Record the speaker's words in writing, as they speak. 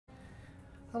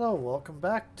Hello, welcome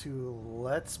back to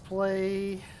Let's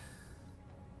Play.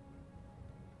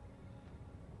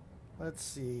 Let's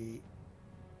see.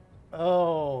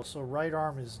 Oh, so right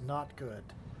arm is not good.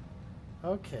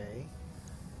 Okay.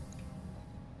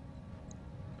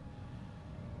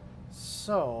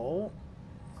 So,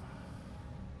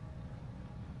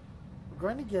 we're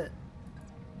going to get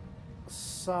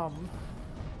some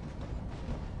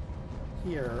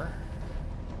here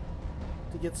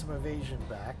to get some evasion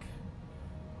back.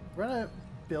 We're going to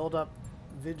build up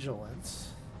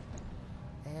vigilance.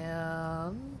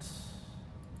 And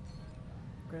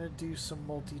we're going to do some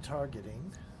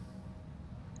multi-targeting.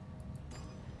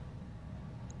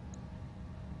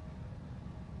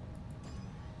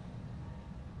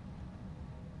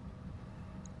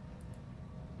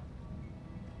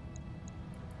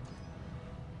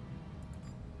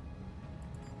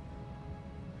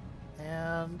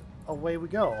 And away we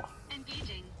go.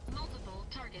 Engaging multiple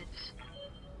targets.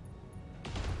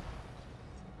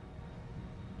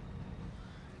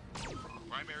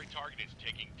 Primary target is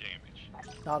taking damage.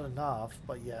 Not enough,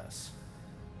 but yes.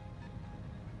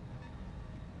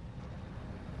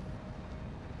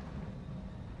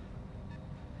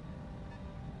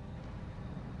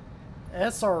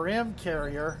 SRM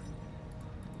carrier.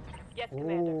 Yes, Oh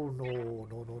Commander. no, no, no, no,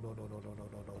 no, no, no, no,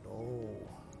 no, no, no.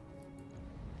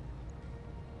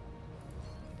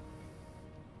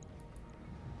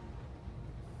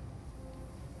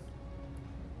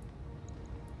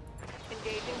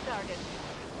 Engaging target.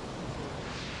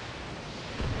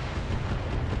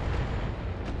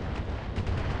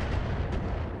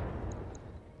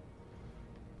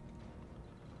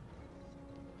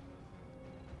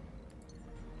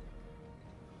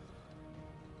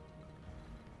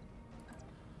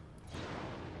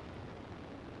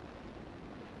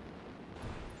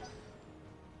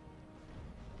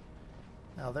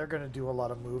 Now they're going to do a lot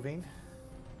of moving.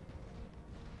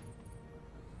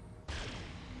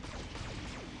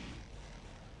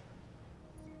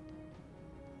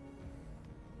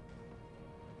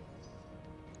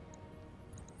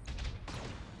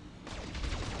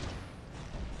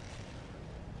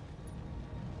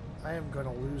 I am going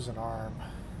to lose an arm.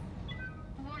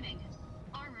 Warning.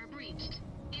 Armor breached.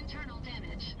 Internal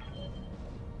damage.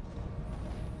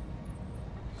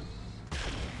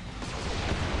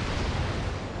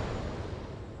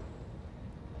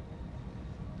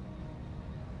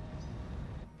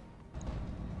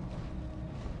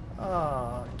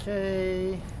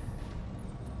 Okay.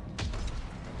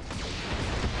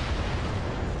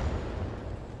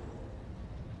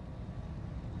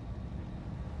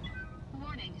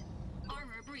 Warning.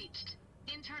 Armor breached.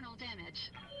 Internal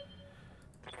damage.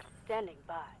 Standing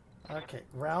by. Okay,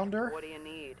 rounder. What do you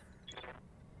need?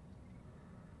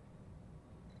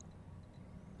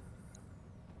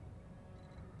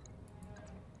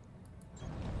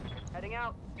 Heading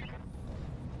out.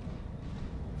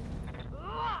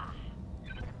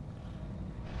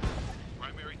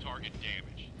 Primary target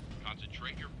damage.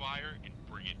 Concentrate your fire and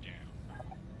bring it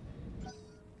down.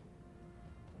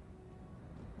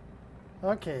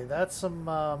 Okay, that's some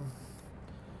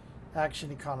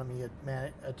action economy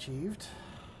achieved.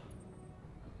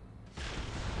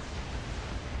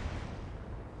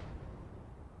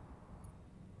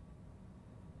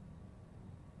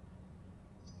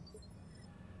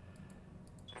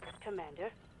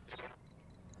 Commander.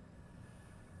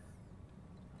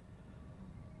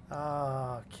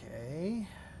 Okay.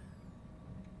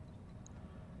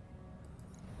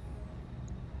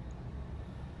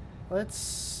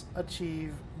 Let's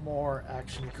achieve more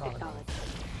action economy. Acknowledged.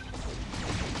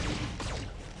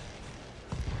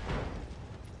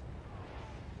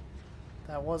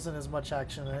 That wasn't as much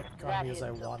action That economy as is I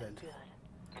looking wanted.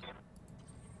 good.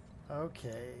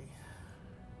 Okay.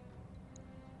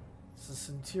 It's a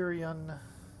Centurion.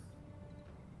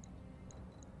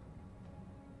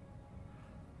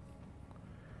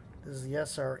 This is the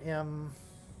SRM.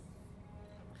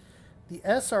 The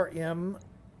SRM,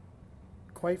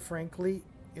 quite frankly,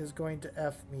 is going to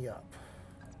F me up.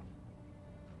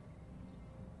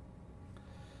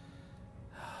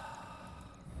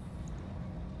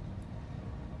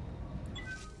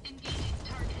 Engaging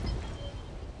target.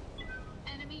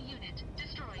 Enemy unit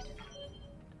destroyed.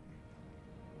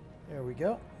 There we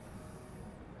go.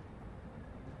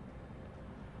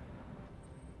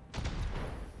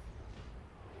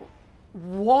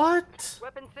 What?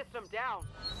 Weapon system down.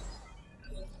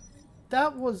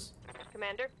 That was...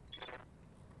 Commander.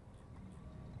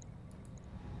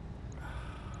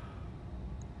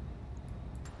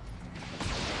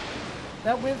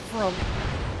 That went from...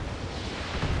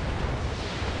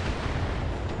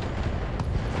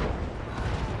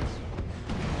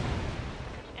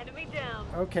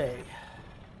 Okay.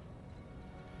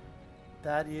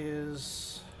 That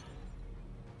is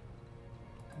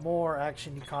more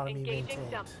action economy Engaging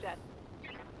maintained. dump set.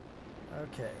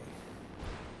 Okay.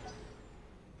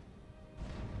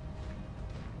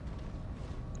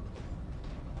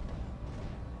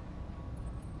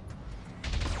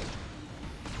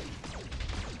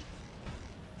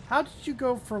 How did you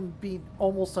go from being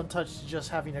almost untouched to just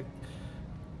having a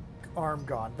arm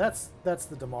gone? That's the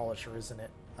Demolisher, isn't it?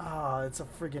 Ah, it's a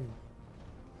friggin'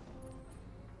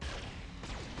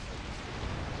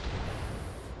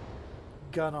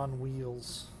 gun on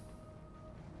wheels.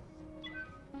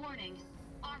 Warning.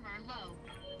 Armor low.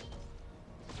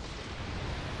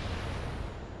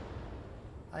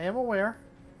 I am aware.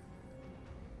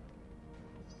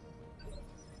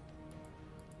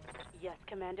 Yes,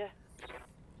 Commander.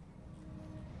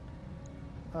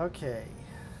 Okay.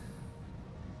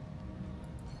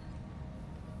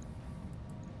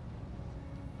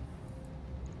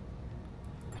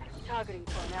 Targeting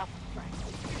for an alpha strike.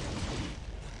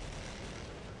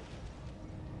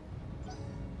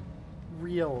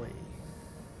 Really?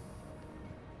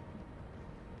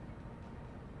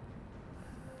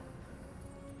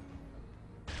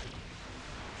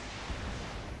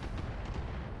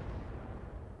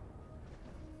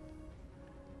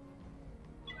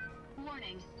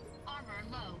 Warning. Armor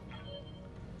low.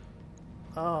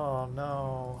 Oh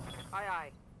no. Aye,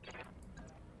 aye.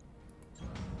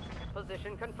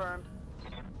 Position confirmed.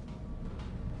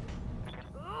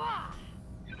 Ugh!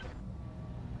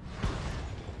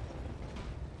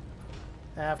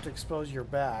 I have to expose your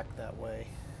back that way.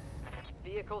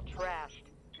 Vehicle trashed.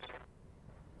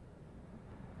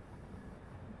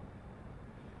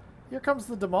 Here comes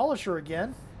the Demolisher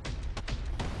again.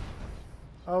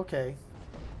 Okay.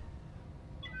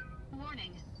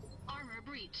 Warning. Armor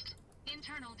breached.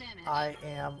 Internal damage. I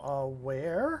am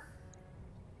aware.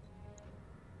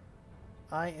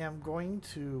 I am going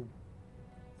to...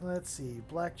 Let's see.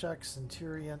 Blackjack,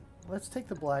 Centurion. Let's take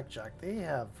the Blackjack. They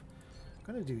have...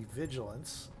 I'm going to do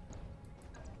Vigilance.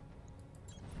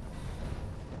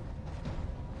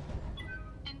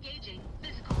 Engaging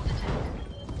physical attack.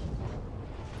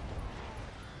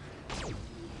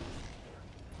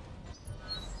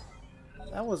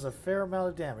 That was a fair amount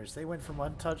of damage. They went from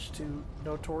untouched to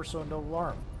no torso, no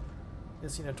arm.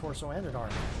 Missing a torso and an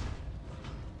arm.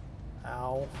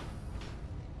 Ow.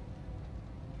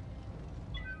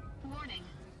 Warning.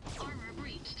 Armor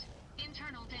breached.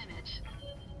 Internal damage.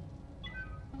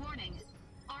 Warning.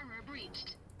 Armor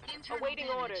breached. Internal Awaiting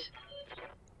damage. orders.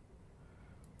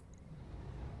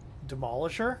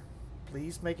 Demolisher?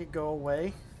 Please make it go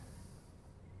away.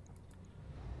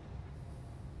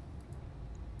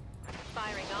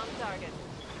 Firing on target.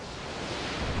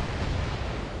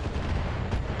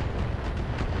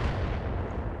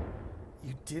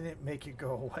 You didn't make it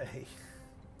go away.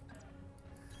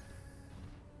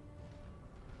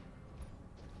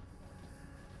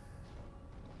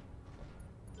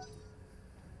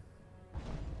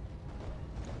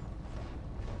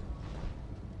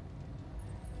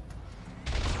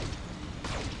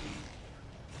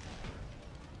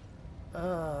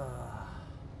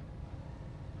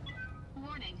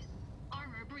 Warning.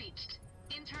 Armor breached.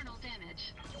 Internal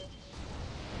damage.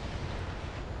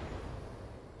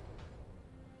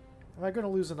 Am I going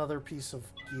to lose another piece of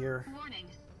gear? Warning.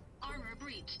 Armor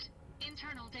breached.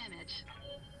 Internal damage.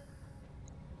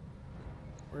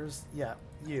 Where's... Yeah,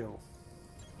 you.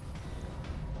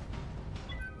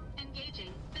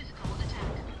 Engaging physical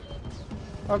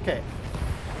attack. Okay.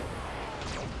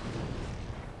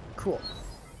 Cool.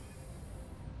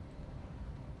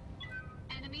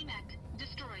 Enemy mech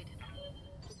destroyed.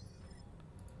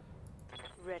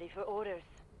 Ready for orders.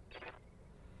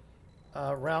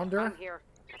 Rounder, I'm here.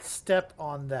 step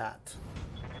on that.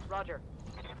 Roger.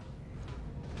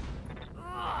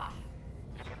 Ugh!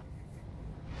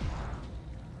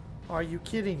 Are you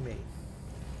kidding me?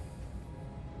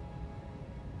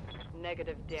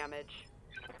 Negative damage.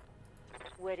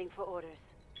 Waiting for orders.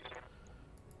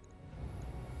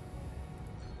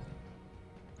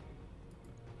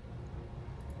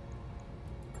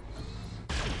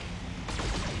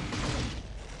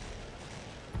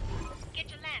 Get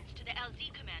your lance to the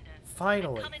LZ commander.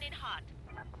 Finally. Coming in hot.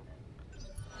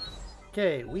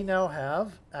 Okay, we now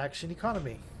have action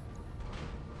economy.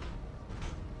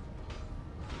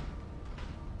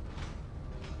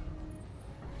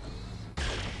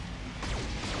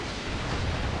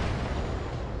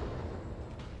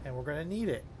 And we're going to need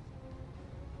it.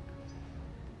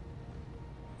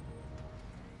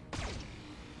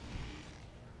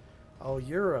 Oh,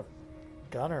 you're a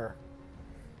gunner.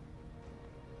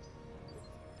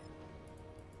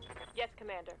 Yes,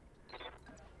 Commander.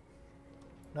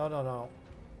 No, no, no.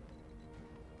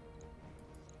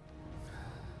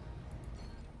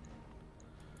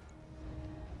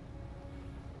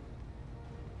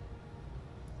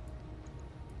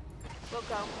 We'll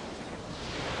go.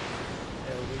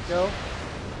 There we go.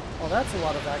 Oh, that's a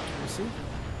lot of accuracy.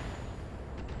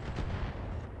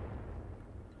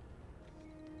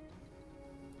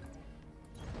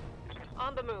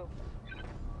 On the move.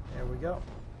 There we go.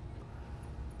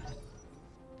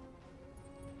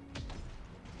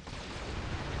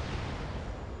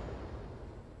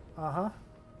 Uh-huh.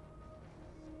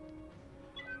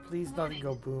 Please nothing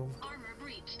go boom. Armor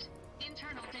breached.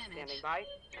 Internal damage. Standing by.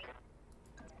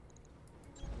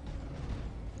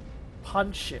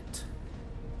 Punch it.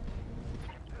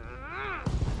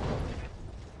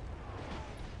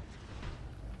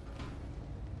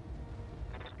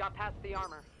 Got past the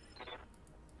armor.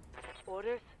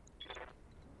 Orders?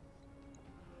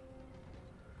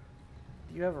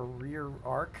 Do you have a rear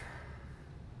arc?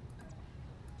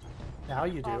 Now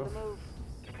you On do. the move.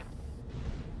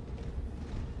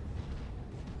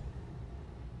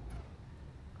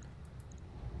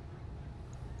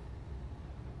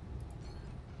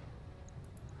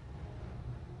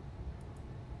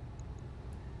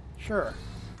 Sure.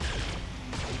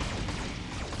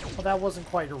 Well, that wasn't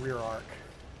quite a rear arc.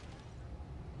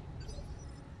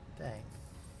 Dang.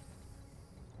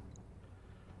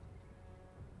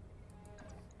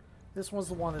 This one's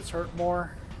the one that's hurt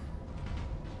more.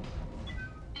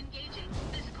 Engaging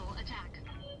physical attack.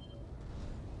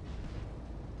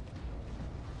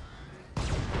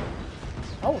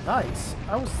 Oh, nice.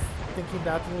 I was thinking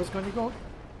that thing was going to go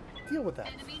deal with that.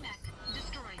 Enemy mech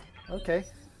destroyed. Okay.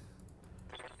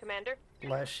 Commander?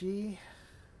 Fleshy.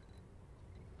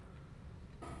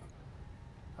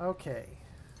 Okay.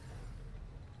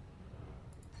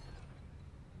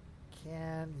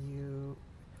 Can you...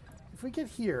 If we get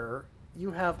here,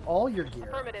 you have all your gear.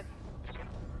 Affirmative.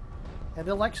 And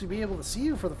they'll actually be able to see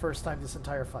you for the first time this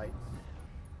entire fight.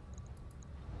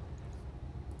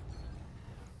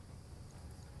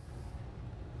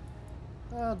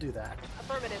 I'll do that.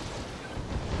 Affirmative.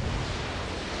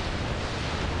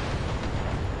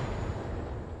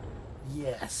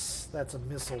 Yes, that's a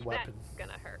missile weapon. That's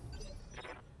gonna hurt.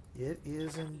 It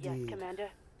is Yes, indeed. Commander.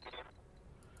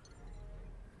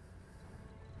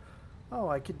 Oh,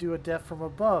 I could do a death from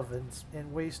above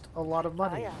and waste a lot of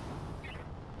money. Aye, aye.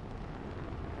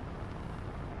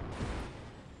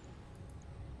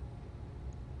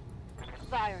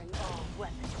 Firing all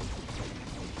weapons.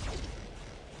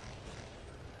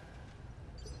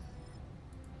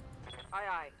 Aye,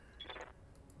 aye.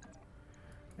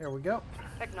 There we go.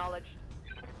 Acknowledged.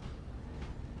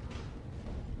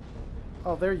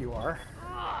 Oh, there you are.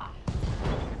 Ah,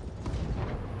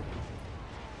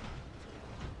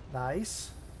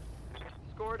 Nice.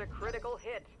 scored a critical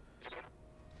hit.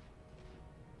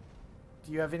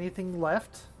 Do you have anything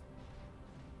left?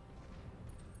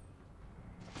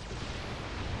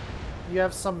 You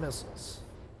have some missiles.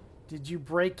 Did you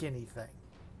break anything?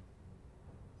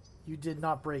 You did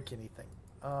not break anything.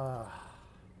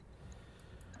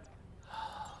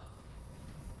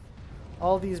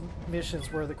 All these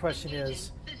missions where the question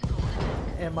is, Physical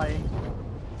attack.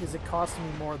 is it costing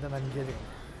me more than I'm getting?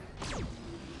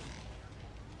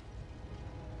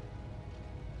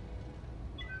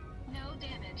 No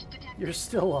damage detected. You're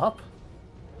still up?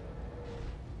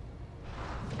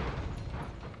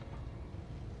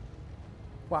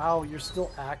 Wow, you're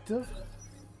still active?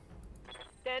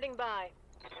 Standing by.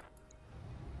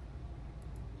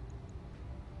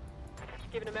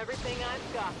 Giving him everything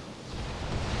I've got.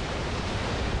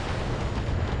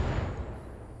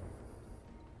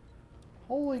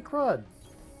 Holy crud.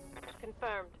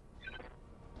 Confirmed.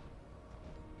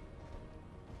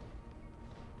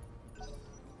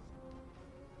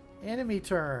 Enemy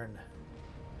turn.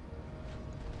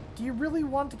 Do you really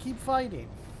want to keep fighting?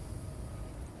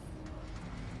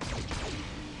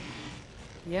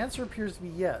 The answer appears to be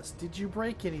yes. Did you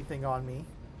break anything on me?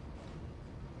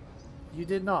 You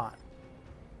did not.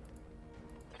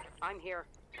 I'm here.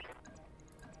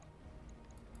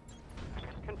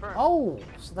 Confirmed. Oh,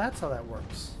 so that's how that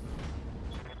works.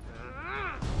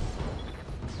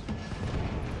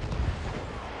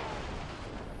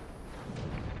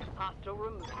 Hostile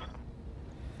removed.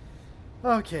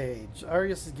 Okay,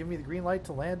 Arius has given me the green light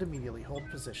to land immediately. Hold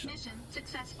position. Mission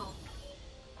successful.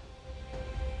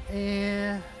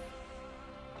 And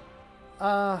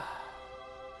I'm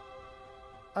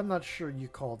not sure you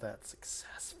call that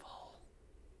successful.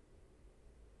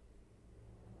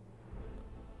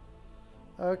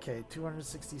 Okay,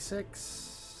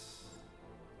 266.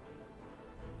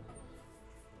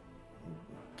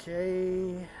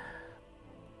 Okay.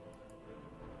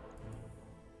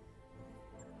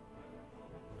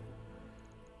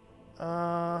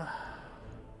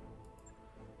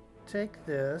 Take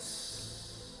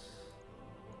this.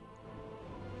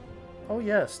 Oh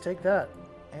yes, take that.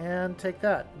 And take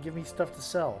that. Give me stuff to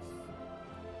sell.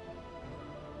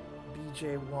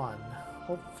 BJ1.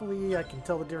 Hopefully I can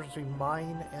tell the difference between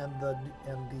mine and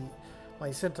my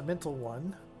sentimental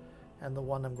one and the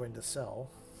one I'm going to sell.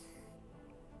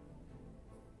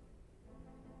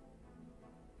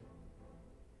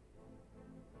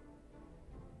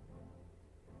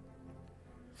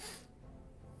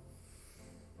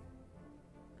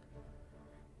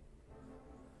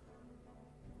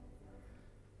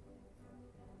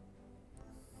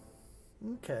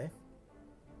 Okay.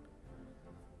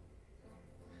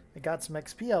 I got some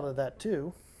XP out of that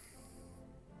too.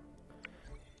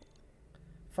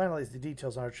 Finalize the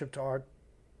details on our trip to our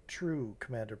true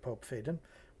Commander Pope Phaedon.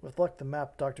 With luck, the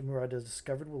map Dr. Murad has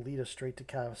discovered will lead us straight to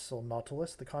Castle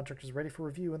Nautilus. The contract is ready for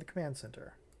review in the command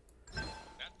center. That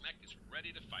mech is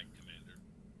ready to fight, Commander.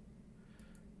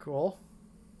 Cool.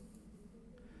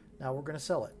 Now we're going to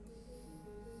sell it.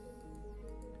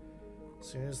 As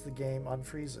soon as the game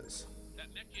unfreezes.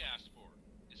 That mech you asked for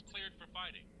is cleared for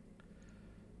fighting.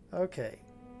 Okay.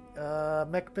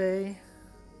 Mech Bay.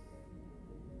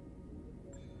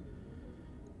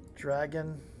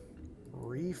 Dragon.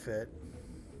 Refit.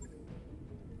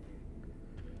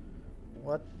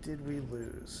 What did we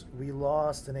lose? We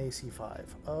lost an AC5.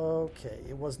 Okay.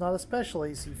 It was not a special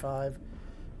AC5.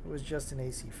 It was just an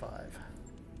AC5.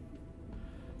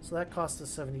 So that cost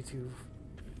us 72.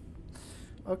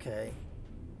 Okay.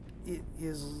 It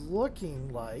is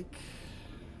looking like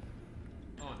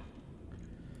On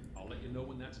it. I'll let you know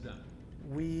when that's done.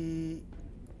 we...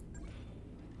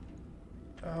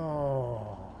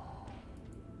 Oh...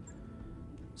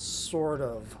 Sort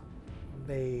of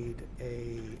made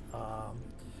a...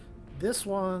 this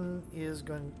one is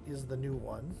the new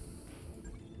one.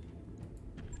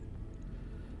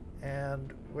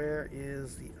 And where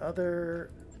is the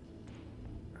other...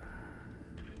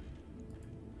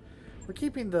 We're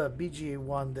keeping the BGA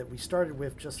one that we started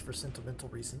with just for sentimental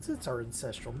reasons. It's our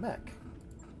ancestral mech.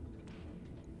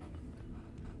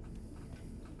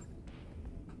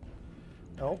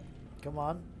 Oh, come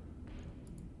on.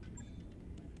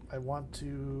 I want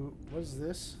to... What is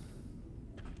this?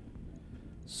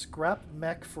 Scrap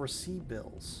mech for sea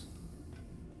bills.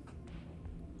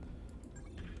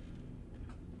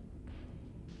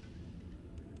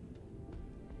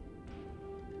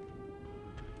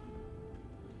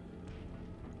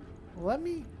 Let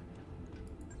me...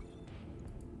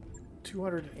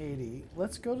 280.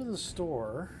 Let's go to the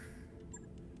store.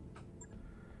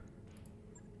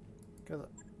 'Cause...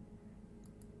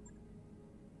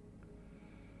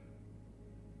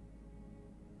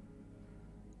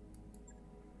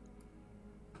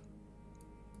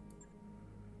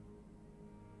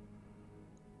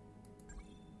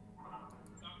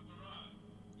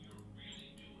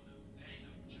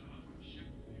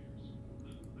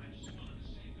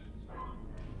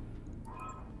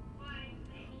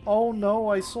 Oh no,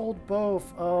 I sold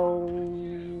both. Oh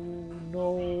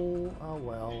no. Oh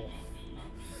well.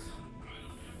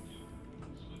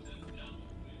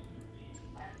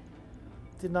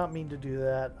 Did not mean to do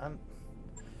that. I'm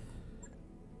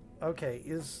okay.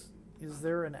 Is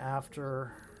there an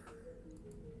after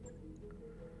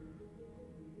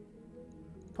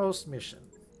post mission?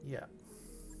 Yeah.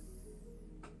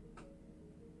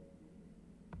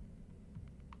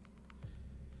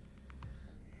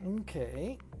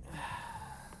 Okay.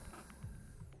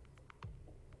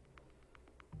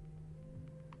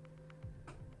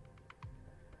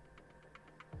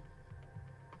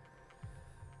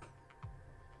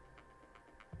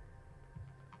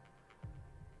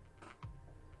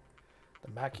 The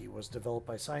Maquis was developed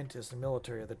by scientists and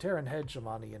military of the Terran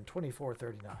hegemony in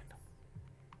 2439.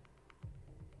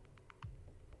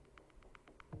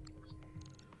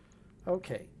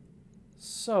 Okay,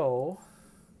 so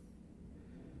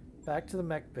back to the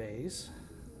mech bays.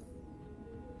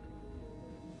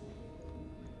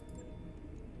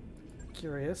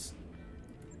 Curious.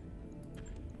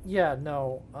 Yeah,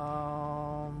 no.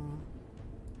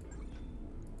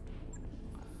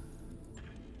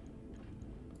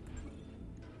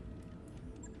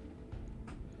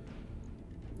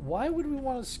 Why would we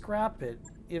want to scrap it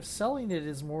if selling it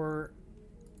is more...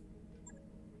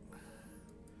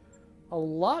 a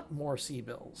lot more sea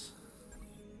bills?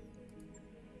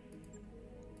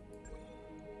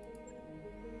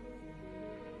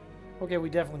 Okay, we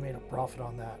definitely made a profit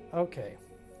on that. Okay.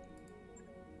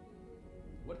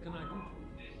 What can I do?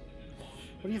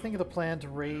 What do you think of the plan to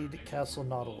raid Castle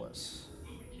Nautilus?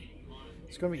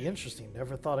 It's going to be interesting.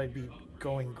 Never thought I'd be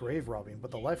going grave robbing, but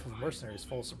the life of a mercenary is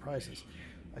full of surprises.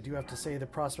 I do have to say the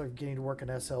prospect of getting to work on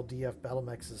SLDF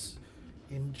Battlemechs is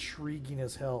intriguing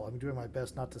as hell. I'm doing my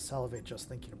best not to salivate just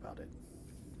thinking about it.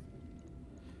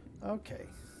 Okay.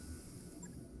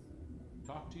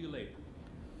 Talk to you later.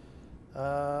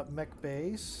 Mech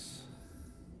base.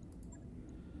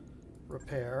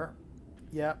 Repair.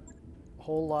 Yep.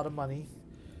 Whole lot of money.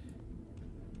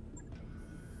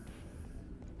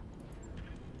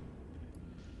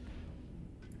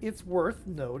 It's worth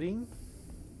noting,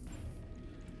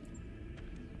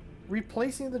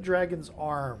 replacing the dragon's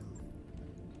arm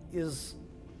is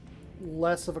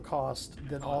less of a cost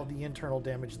than all the internal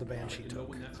damage the Banshee took.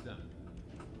 When that's done.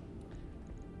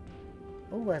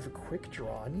 Oh, I have a quick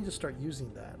draw. I need to start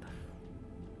using that.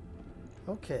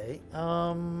 Okay.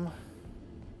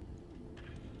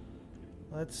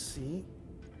 Let's see.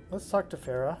 Let's talk to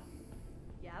Farah.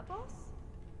 Yeah, boss?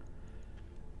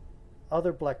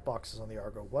 Other black boxes on the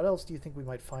Argo. What else do you think we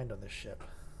might find on this ship?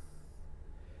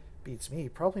 Beats me.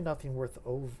 Probably nothing with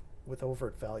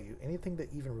overt value. Anything that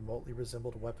even remotely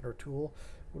resembled a weapon or tool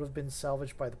would have been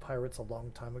salvaged by the pirates a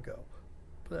long time ago.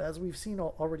 But as we've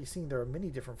already seen, there are many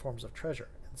different forms of treasure,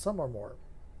 and some are more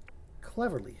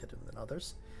cleverly hidden than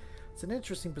others. It's an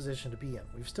interesting position to be in.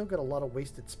 We've still got a lot of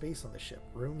wasted space on the ship.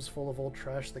 Rooms full of old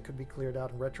trash that could be cleared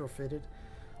out and retrofitted.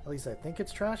 At least I think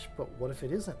it's trash, but what if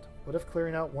it isn't? What if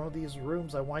clearing out one of these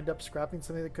rooms I wind up scrapping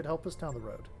something that could help us down the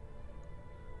road?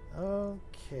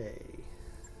 Okay.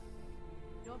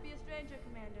 Don't be a stranger,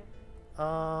 Commander.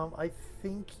 I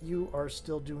think you are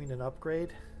still doing an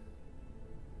upgrade.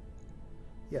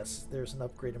 Yes, there's an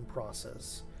upgrade in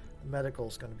process. The medical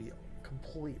is going to be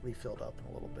completely filled up in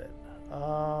a little bit.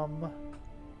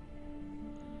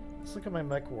 Let's look at my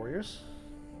mech warriors.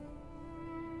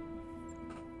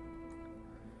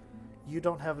 You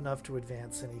don't have enough to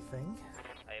advance anything.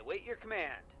 I await your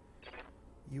command.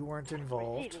 You weren't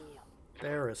involved.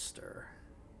 Barrister.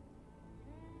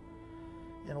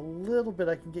 In a little bit,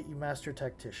 I can get you Master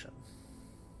Tactician.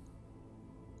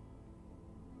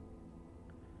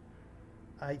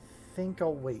 I think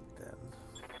I'll wait then.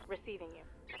 Receiving you.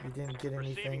 You didn't get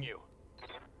anything. Receiving you.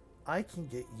 I can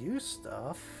get you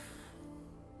stuff.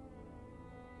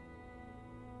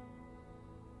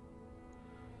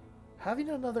 Having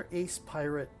another ace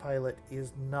pirate pilot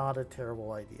is not a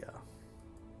terrible idea.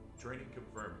 Training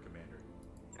confirmed, Commander.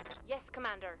 Yes,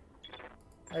 Commander.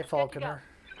 Hi, Falconer.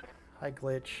 Hi,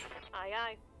 Glitch. Aye,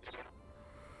 aye.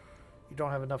 You don't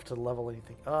have enough to level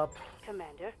anything up.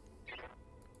 Commander.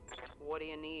 What do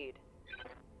you need?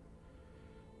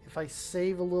 If I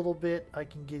save a little bit, I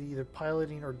can get either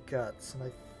piloting or guts. And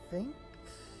I think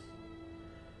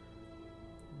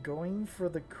going for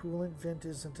the coolant vent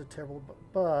isn't a terrible,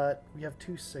 but we have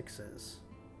 2 6s.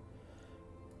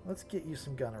 Let's get you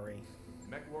some gunnery.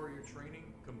 Mech warrior training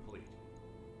complete.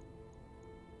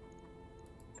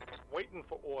 Waiting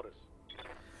for orders.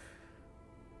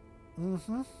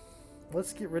 Mm-hmm.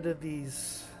 Let's get rid of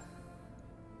these.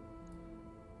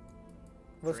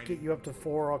 Let's get you up to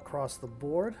 4 across the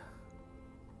board.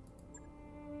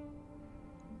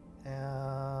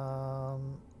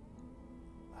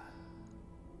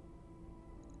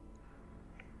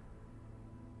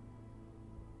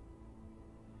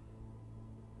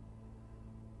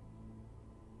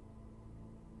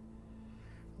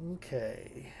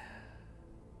 Okay.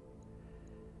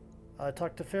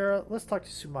 Talk to Farah. Let's talk to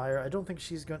Sumaya. I don't think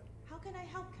she's going. How can I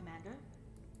help, Commander?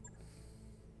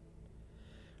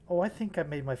 Oh, I think I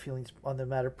made my feelings on the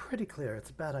matter pretty clear. It's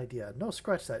a bad idea. No,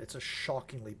 scratch that. It's a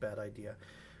shockingly bad idea.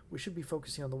 We should be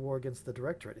focusing on the war against the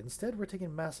Directorate. Instead, we're taking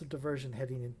a massive diversion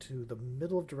heading into the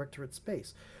middle of Directorate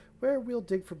space, where we'll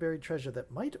dig for buried treasure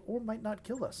that might or might not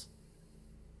kill us.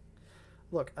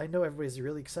 Look, I know everybody's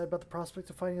really excited about the prospect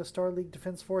of finding a Star League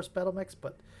Defense Force Battlemechs,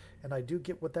 and I do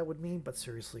get what that would mean, but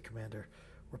seriously, Commander,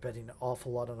 we're betting an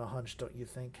awful lot on a hunch, don't you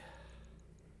think?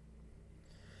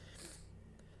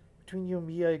 Between you and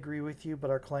me, I agree with you, but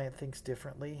our client thinks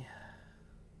differently.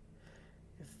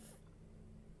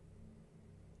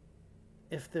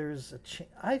 If there's a chance,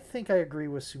 I think I agree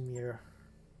with Sumir.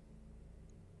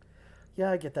 Yeah,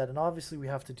 I get that, and obviously we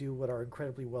have to do what our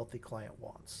incredibly wealthy client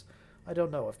wants. I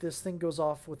don't know. If this thing goes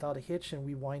off without a hitch and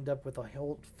we wind up with a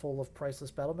hold full of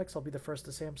priceless battlemechs, I'll be the first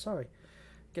to say I'm sorry.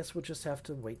 Guess we'll just have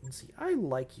to wait and see. I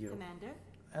like you. Commander?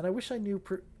 And I wish I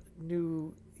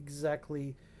knew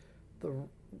exactly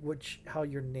how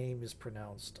your name is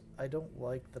pronounced. I don't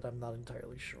like that I'm not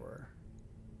entirely sure.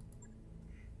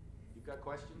 You've got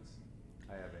questions?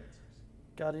 I have answers.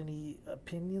 Got any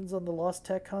opinions on the Lost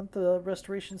Tech Hunt the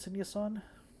Restoration Sinyasan?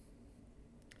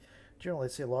 Generally,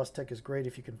 I'd say lost tech is great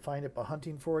if you can find it, but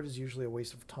hunting for it is usually a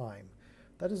waste of time.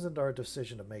 That isn't our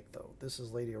decision to make, though. This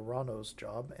is Lady Arano's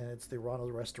job, and it's the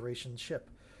Arano Restoration ship.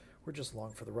 We're just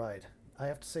along for the ride. I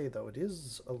have to say, though, it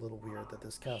is a little weird that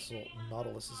this castle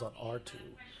Nautilus is on R2.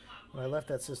 When I left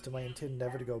that system, I intended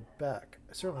never to go back.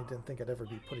 I certainly didn't think I'd ever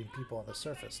be putting people on the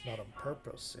surface, not on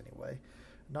purpose, anyway.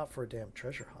 Not for a damn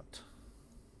treasure hunt.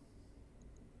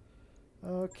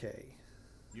 Okay.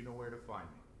 You know where to find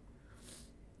me.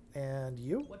 And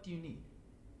you? What do you need?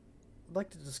 I'd like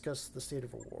to discuss the state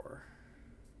of war.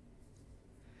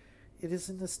 It is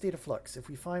in a state of flux. If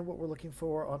we find what we're looking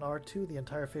for on R2, the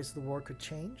entire face of the war could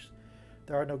change.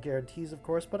 There are no guarantees, of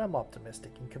course, but I'm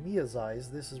optimistic. In Kamiya's eyes,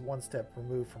 this is one step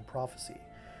removed from prophecy.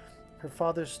 Her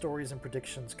father's stories and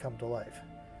predictions come to life.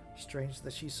 Strange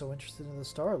that she's so interested in the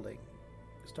Star League.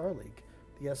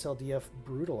 The SLDF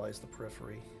brutalized the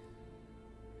periphery.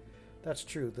 That's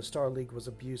true. The Star League was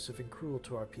abusive and cruel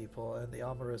to our people, and the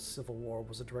Amara's civil war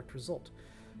was a direct result.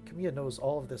 Kamiya knows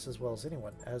all of this as well as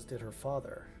anyone, as did her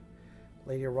father.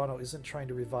 Lady Arano isn't trying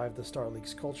to revive the Star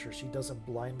League's culture. She doesn't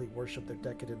blindly worship their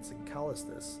decadence and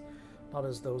callousness, not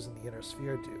as those in the Inner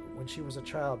Sphere do. When she was a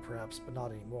child, perhaps, but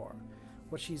not anymore.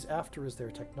 What she's after is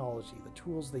their technology, the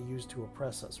tools they used to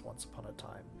oppress us once upon a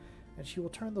time, and she will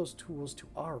turn those tools to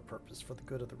our purpose for the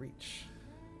good of the Reach.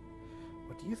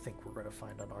 What do you think we're going to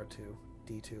find on R2,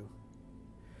 D2?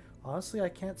 Honestly, I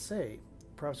can't say.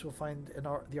 Perhaps we'll find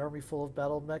the army full of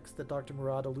battle mechs that Dr.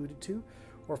 Murad alluded to,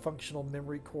 or functional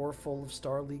memory core full of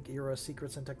Star League era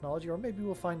secrets and technology, or maybe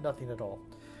we'll find nothing at all.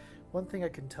 One thing I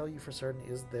can tell you for certain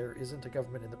is there isn't a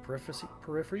government in the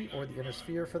periphery, or the Inner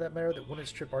Sphere for that matter, that wouldn't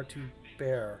strip R2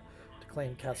 bare to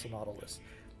claim Castle Nautilus.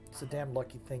 It's a damn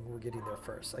lucky thing we're getting there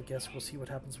first. I guess we'll see what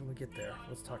happens when we get there.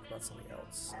 Let's talk about something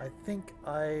else. I think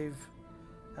I've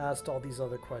asked all these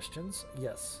other questions.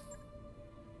 Yes.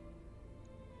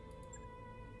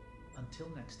 Until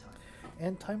next time.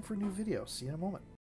 And time for a new video. See you in a moment.